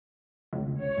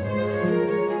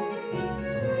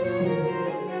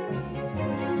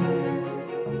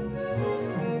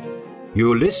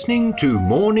You're listening to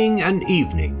Morning and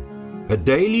Evening, a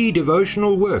daily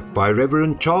devotional work by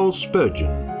Reverend Charles Spurgeon.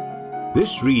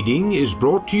 This reading is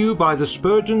brought to you by the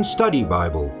Spurgeon Study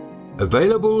Bible,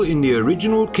 available in the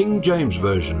original King James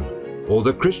Version or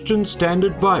the Christian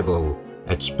Standard Bible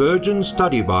at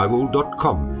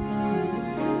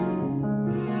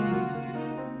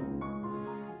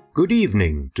spurgeonstudybible.com. Good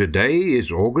evening. Today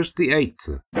is August the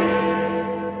 8th.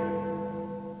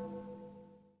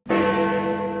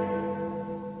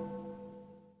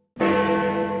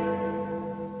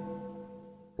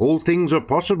 All things are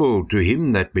possible to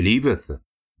him that believeth.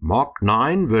 Mark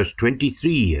 9 verse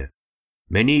 23.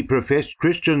 Many professed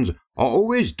Christians are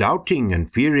always doubting and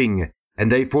fearing,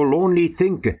 and they forlornly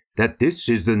think that this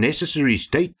is the necessary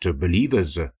state of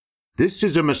believers. This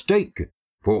is a mistake,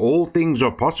 for all things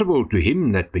are possible to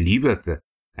him that believeth,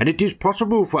 and it is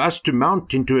possible for us to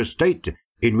mount into a state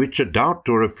in which a doubt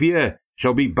or a fear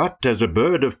shall be but as a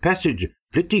bird of passage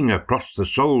flitting across the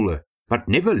soul, but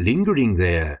never lingering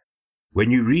there. When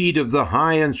you read of the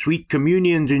high and sweet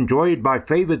communions enjoyed by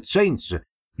favoured saints,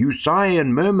 you sigh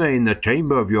and murmur in the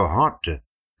chamber of your heart,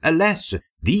 "Alas,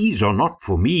 these are not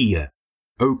for me."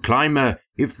 O climber,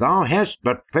 if thou hast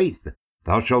but faith,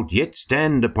 thou shalt yet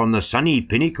stand upon the sunny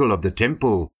pinnacle of the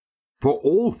temple, for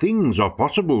all things are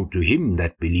possible to him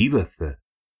that believeth.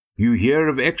 You hear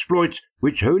of exploits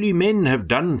which holy men have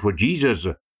done for Jesus,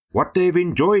 what they have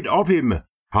enjoyed of him,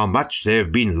 how much they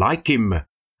have been like him,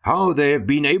 how they have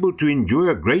been able to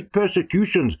endure great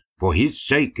persecutions for his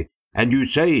sake, and you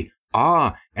say,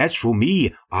 "Ah, as for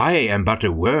me, I am but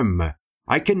a worm.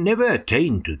 I can never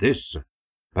attain to this."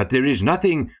 But there is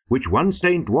nothing which one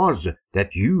saint was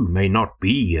that you may not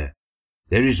be.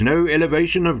 There is no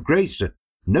elevation of grace,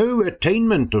 no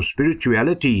attainment of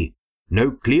spirituality,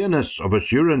 no clearness of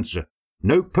assurance,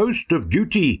 no post of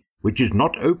duty which is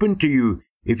not open to you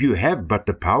if you have but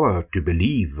the power to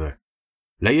believe.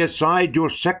 Lay aside your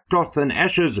sackcloth and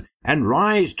ashes and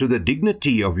rise to the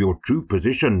dignity of your true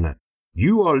position.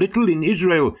 You are little in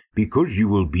Israel because you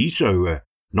will be so,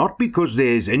 not because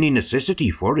there is any necessity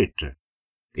for it.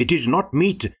 It is not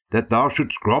meet that thou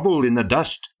shouldst grovel in the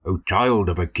dust, O child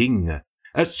of a king.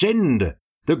 Ascend!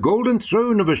 The golden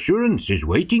throne of assurance is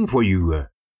waiting for you.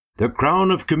 The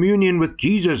crown of communion with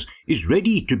Jesus is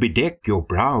ready to bedeck your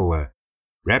brow.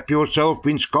 Wrap yourself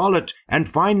in scarlet and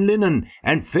fine linen,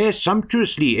 and fare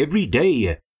sumptuously every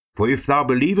day. For if thou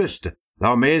believest,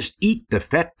 thou mayest eat the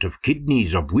fat of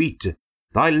kidneys of wheat.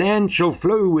 Thy land shall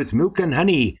flow with milk and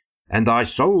honey, and thy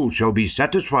soul shall be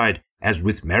satisfied as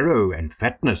with marrow and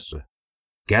fatness.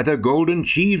 Gather golden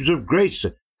sheaves of grace,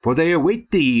 for they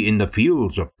await thee in the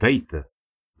fields of faith.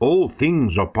 All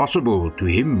things are possible to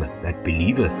him that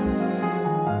believeth.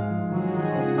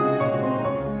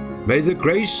 May the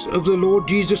grace of the Lord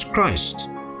Jesus Christ,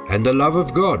 and the love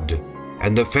of God,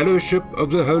 and the fellowship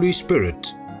of the Holy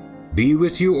Spirit be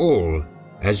with you all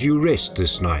as you rest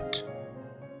this night.